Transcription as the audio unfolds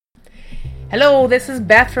Hello, this is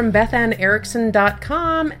Beth from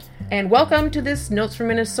BethAnnErickson.com, and welcome to this Notes from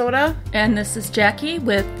Minnesota. And this is Jackie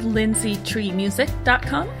with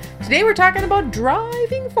LindsayTreeMusic.com. Today we're talking about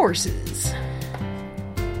driving forces.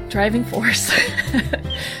 Driving force.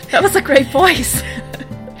 That was a great voice.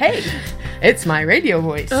 Hey, it's my radio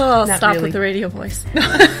voice. Oh, Not stop really. with the radio voice.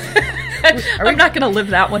 I'm not going to live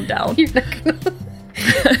that one down. You're not gonna...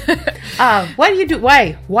 Why do you do...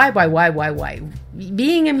 Why?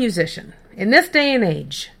 Being a musician, in this day and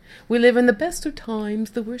age, we live in the best of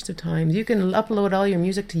times, the worst of times. You can upload all your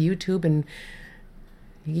music to YouTube and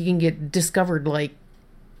you can get discovered like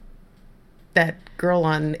that girl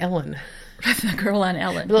on Ellen. The girl on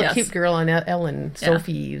Ellen. The little yes. cute girl on Ellen,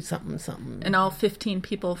 Sophie, something. And all 15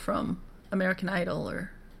 people from American Idol,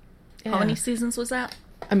 or how many seasons was that?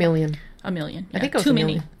 A million. A million. Yeah. I think it was too a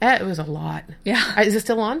many. million. It was a lot. Yeah. Is it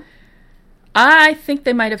still on? I think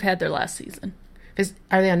they might have had their last season.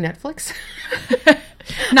 Are they on Netflix?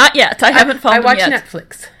 Not yet. I haven't found I watch them yet.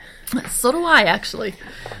 Netflix. So do I, actually.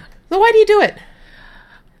 Well, why do you do it?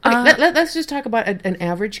 Okay, let's just talk about an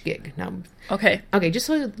average gig now. Okay. Okay, just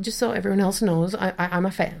so everyone else knows, I'm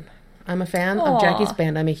a fan. I'm a fan of Jackie's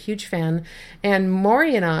band. I'm a huge fan. And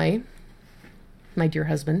Maury and I, my dear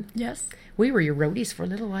husband, Yes. we were your roadies for a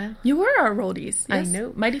little while. You were our roadies. I Yes.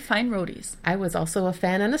 know. Mighty fine roadies. I was also a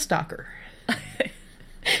fan and a stalker.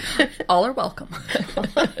 All are welcome.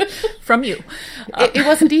 From you. It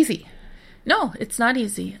wasn't easy. No, it's not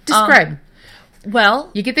easy. Describe.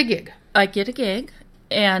 Well, You get the gig. I get a gig,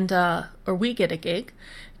 and or we get a gig,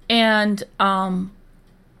 and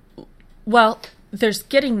well, there's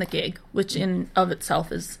getting the gig, which in of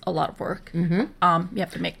itself is a lot of work. Mm-hmm. You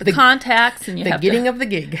have to make the contacts, and you have Getting of the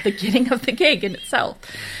gig. the getting of the gig in itself.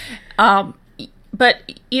 But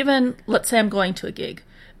even let's say I'm going to a gig,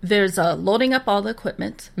 there's loading up all the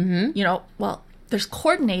equipment. Mm-hmm. You know, well, there's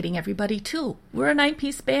coordinating everybody too. We're a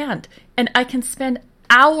 9-piece band, and I can spend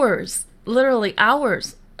hours, literally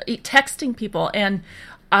hours, texting people and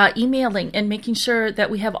emailing and making sure that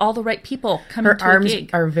we have all the right people coming to a gig.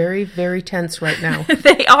 Her arms are very, very tense right now.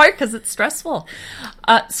 They are, because it's stressful.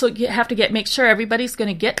 So you have to make sure everybody's going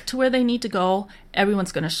to get to where they need to go.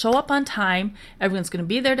 Everyone's going to show up on time. Everyone's going to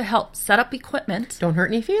be there to help set up equipment. Don't hurt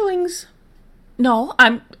any feelings. No,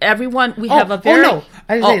 we have a very...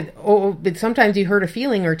 But sometimes you hurt a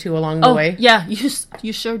feeling or two along the way. Yeah,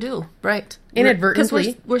 you sure do. Right.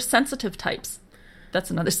 Inadvertently. Because we're sensitive types. That's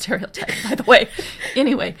another stereotype, by the way.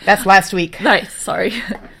 Anyway. That's last week. Right, sorry.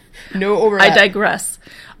 No overlap. I digress.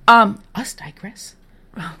 Us digress?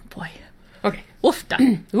 Oh, boy. Okay. Oof,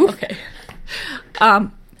 done. Okay.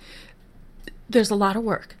 There's a lot of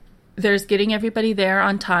work. There's getting everybody there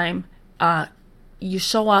on time. You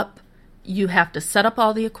show up. You have to set up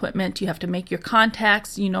all the equipment. You have to make your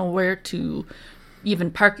contacts. You know where to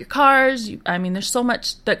even park your cars. There's so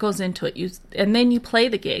much that goes into it. And then you play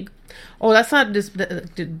the gig. Oh, that's not just...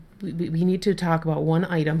 We need to talk about one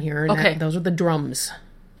item here. And Okay. those are the drums.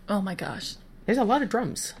 Oh, my gosh. There's a lot of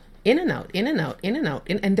drums. In and out, in and out, in and out.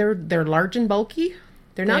 And they're large and bulky.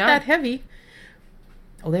 They're not that heavy.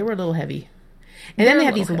 Oh, they were a little heavy. And then they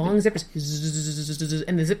have these long zippers.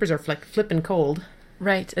 And the zippers are flipping cold.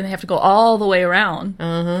 Right, and they have to go all the way around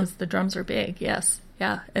because the drums are big. Yes,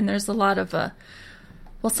 yeah, and there's a lot of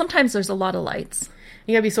sometimes there's a lot of lights.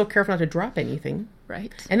 You gotta be so careful not to drop anything.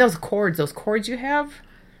 Right, and those cords you have,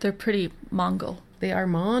 they're pretty Mongo. They are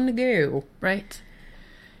Mongo. Right,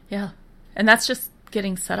 yeah, and that's just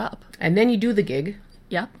getting set up. And then you do the gig.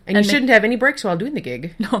 Yep, and you shouldn't have any breaks while doing the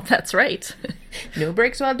gig. No, that's right. No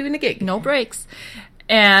breaks while doing the gig. No breaks,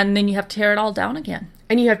 and then you have to tear it all down again.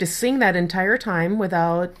 And you have to sing that entire time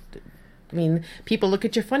without... people look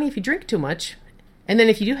at you funny if you drink too much. And then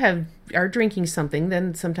if you are drinking something,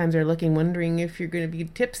 then sometimes they're wondering if you're going to be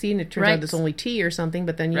tipsy, and it turns out it's only tea or something.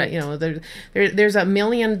 But then, there's a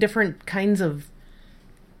million different kinds of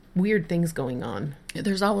weird things going on.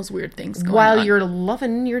 There's always weird things going on. While you're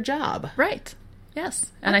loving your job. Right.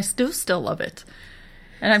 Yes. And I do still love it.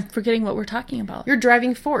 And I'm forgetting what we're talking about. Your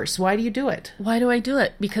driving force. Why do you do it? Why do I do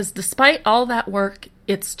it? Because despite all that work,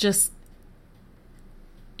 it's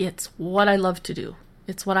what I love to do.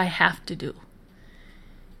 It's what I have to do.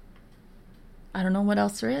 I don't know what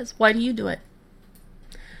else there is. Why do you do it?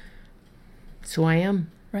 So I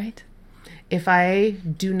am. Right. If I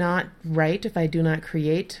do not write, if I do not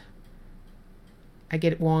create, I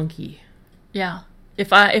get wonky. Yeah.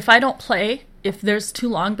 If I don't play, if there's too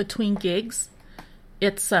long between gigs,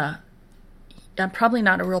 I'm probably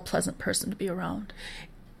not a real pleasant person to be around.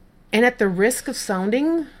 And at the risk of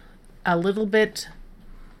sounding a little bit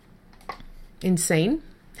insane,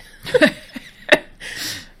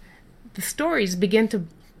 the stories begin to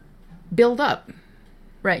build up.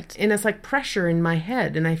 Right. And it's like pressure in my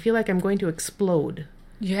head, and I feel like I'm going to explode.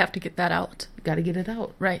 You have to get that out. Got to get it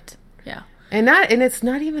out. Right. Yeah. And it's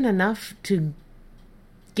not even enough to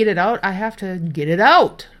get it out. I have to get it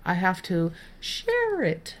out. I have to share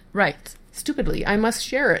it. Right. Stupidly, I must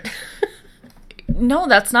share it. No,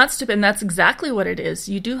 that's not stupid. And that's exactly what it is.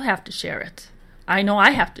 You do have to share it. I know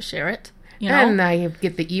I have to share it. You know? And I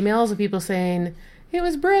get the emails of people saying, it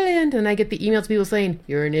was brilliant. And I get the emails of people saying,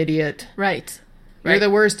 you're an idiot. Right. You're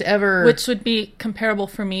the worst ever. Which would be comparable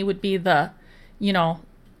for me would be the,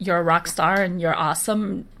 you're a rock star and you're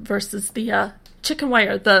awesome versus the chicken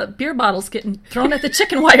wire, the beer bottles getting thrown at the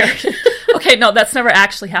chicken wire. Okay, no, that's never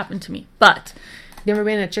actually happened to me. But you ever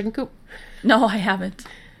been in a chicken coop? No, I haven't.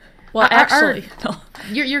 Well, actually, no.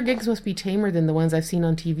 Your gigs must be tamer than the ones I've seen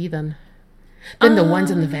on TV then. Than the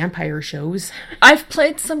ones in the vampire shows. I've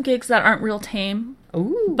played some gigs that aren't real tame.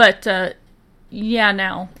 Ooh. But,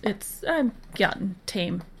 now I'm gotten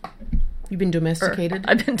tame. You've been domesticated?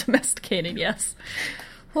 I've been domesticated, yes.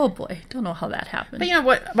 Oh boy, don't know how that happened. But you know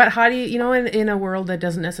what? But how do you, in a world that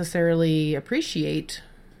doesn't necessarily appreciate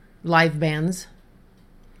live bands,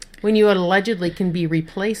 when you allegedly can be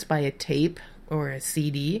replaced by a tape or a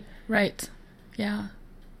CD. Right. Yeah.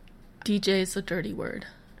 DJ is a dirty word.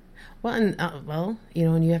 Well, and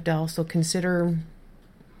and you have to also consider,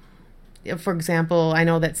 for example, I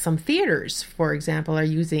know that some theaters, for example, are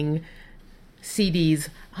using CDs.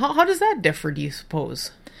 How does that differ, do you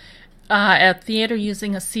suppose? A theater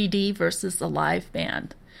using a CD versus a live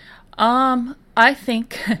band. I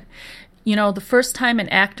think, the first time an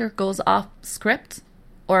actor goes off script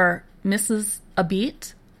or misses a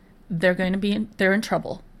beat, they're in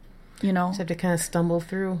trouble. Just have to kind of stumble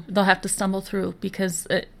through. They'll have to stumble through because,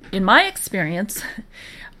 in my experience,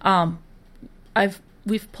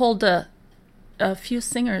 we've pulled a few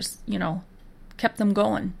singers, kept them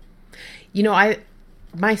going.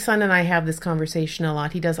 My son and I have this conversation a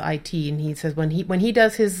lot. He does IT, and he says when he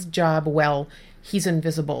does his job well, he's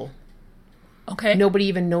invisible. Okay. Nobody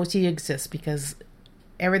even knows he exists because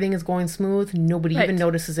everything is going smooth. Nobody even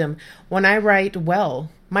notices him. When I write well,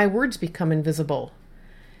 my words become invisible.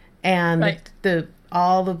 And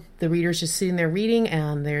all the readers just sitting there reading,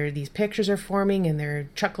 and these pictures are forming, and they're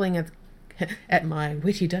chuckling at my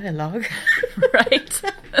witty dialogue. Right.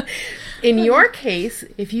 In your case,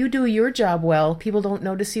 if you do your job well, people don't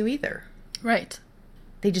notice you either. Right.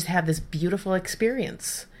 They just have this beautiful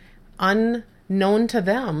experience, unknown to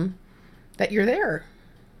them, that you're there.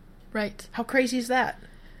 Right. How crazy is that?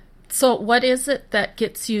 So what is it that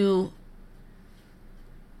gets you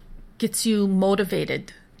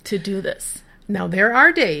motivated to do this? Now, there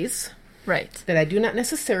are days right. that I do not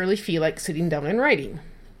necessarily feel like sitting down and writing.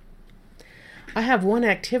 I have one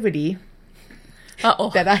activity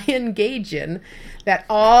that I engage in that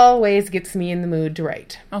always gets me in the mood to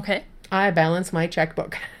write. Okay. I balance my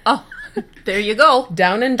checkbook. Oh, there you go.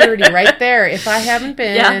 Down and dirty right there. If I haven't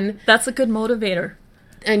been... Yeah, that's a good motivator.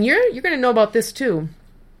 And you're going to know about this too.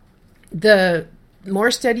 The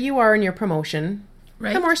more steady you are in your promotion,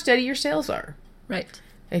 the more steady your sales are. Right.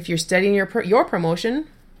 If you're steady in your promotion,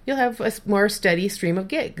 you'll have a more steady stream of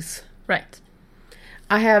gigs. Right.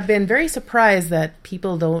 I have been very surprised that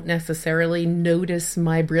people don't necessarily notice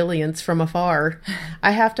my brilliance from afar.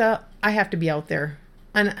 I have to be out there.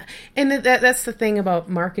 And that's the thing about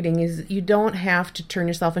marketing is you don't have to turn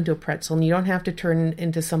yourself into a pretzel, and you don't have to turn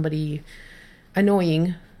into somebody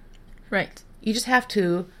annoying. Right. You just have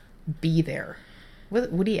to be there.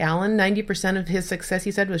 Woody Allen, 90% of his success,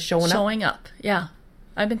 he said, was showing up. Showing up, yeah.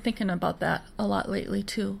 I've been thinking about that a lot lately,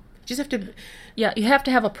 too. You just have to... Yeah, you have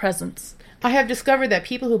to have a presence. I have discovered that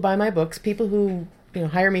people who buy my books, people who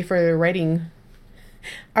hire me for their writing,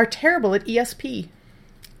 are terrible at ESP.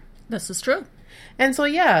 This is true. And so,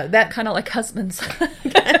 yeah, that... Kind of like husbands.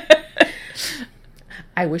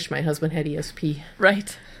 I wish my husband had ESP.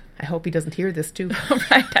 Right. I hope he doesn't hear this, too.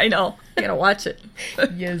 Right, I know. You gotta watch it.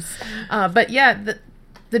 Yes. But, yeah,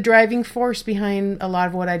 the driving force behind a lot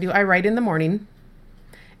of what I do, I write in the morning,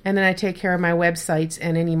 and then I take care of my websites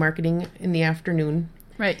and any marketing in the afternoon.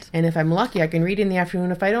 Right. And if I'm lucky, I can read in the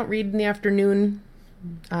afternoon. If I don't read in the afternoon,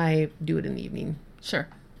 I do it in the evening. Sure.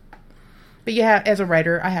 But yeah, as a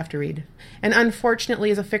writer, I have to read. And unfortunately,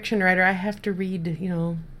 as a fiction writer, I have to read,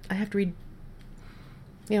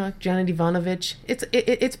 Janet Ivanovich.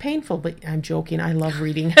 It's painful, but I'm joking. I love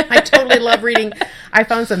reading. I totally love reading. I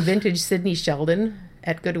found some vintage Sidney Sheldon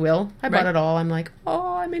at Goodwill. I bought it all. I'm like,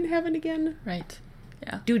 oh, I'm in heaven again. Right.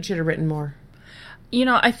 Yeah. Dude should have written more.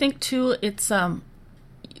 I think, too, it's...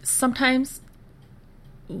 sometimes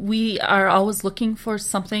we are always looking for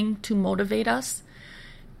something to motivate us,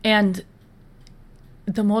 and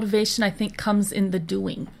the motivation, I think, comes in the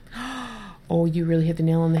doing. Oh, you really hit the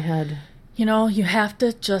nail on the head. You know, you have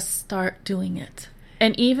to just start doing it.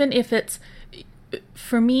 And even if it's,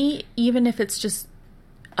 for me, even if it's just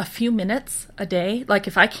a few minutes a day, like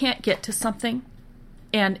if I can't get to something,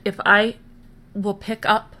 and if I will pick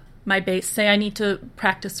up my bass, say I need to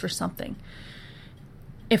practice for something,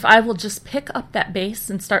 if I will just pick up that bass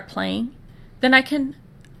and start playing, then I can,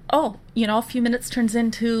 a few minutes turns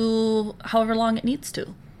into however long it needs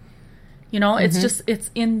to. You know, it's just, it's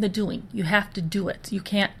in the doing. You have to do it. You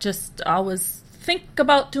can't just always think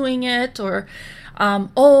about doing it or,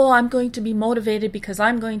 I'm going to be motivated because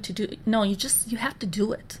I'm going to do it. No, you have to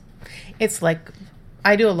do it. It's like,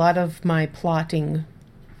 I do a lot of my plotting.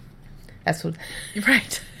 That's what,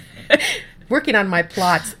 right. Working on my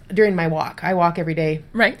plots during my walk. I walk every day.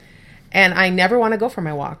 Right. And I never want to go for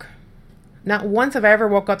my walk. Not once have I ever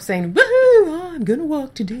woke up saying, woohoo, I'm going to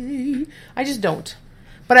walk today. I just don't.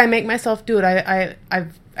 But I make myself do it. I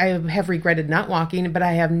have regretted not walking, but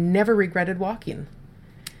I have never regretted walking.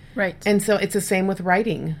 Right. And so it's the same with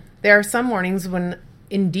writing. There are some mornings when,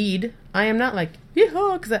 indeed, I am not like,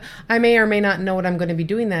 yeehaw, because I may or may not know what I'm going to be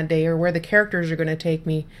doing that day or where the characters are going to take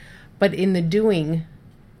me. But in the doing,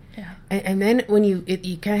 yeah. And then when you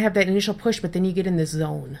kind of have that initial push, but then you get in this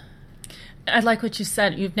zone. I like what you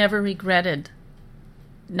said. You've never regretted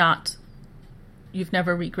doing it. You've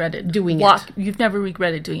never regretted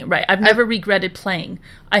doing it. Right. I've never regretted playing.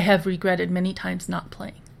 I have regretted many times not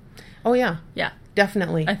playing. Oh, yeah. Yeah.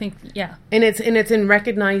 Definitely. I think, yeah. And it's in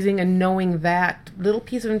recognizing and knowing that little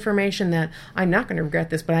piece of information that I'm not going to regret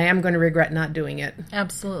this, but I am going to regret not doing it.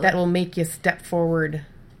 Absolutely. That will make you step forward.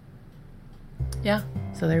 Yeah.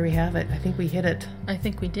 So there we have it. I think we hit it. I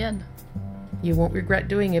think we did. You won't regret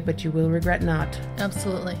doing it, but you will regret not.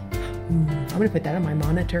 Absolutely. I'm going to put that on my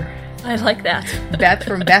monitor. I like that. Beth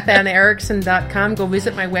from BethAnnErickson.com. Go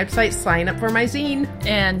visit my website. Sign up for my zine.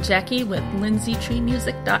 And Jackie with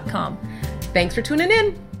LindsayTreeMusic.com. Thanks for tuning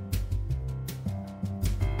in.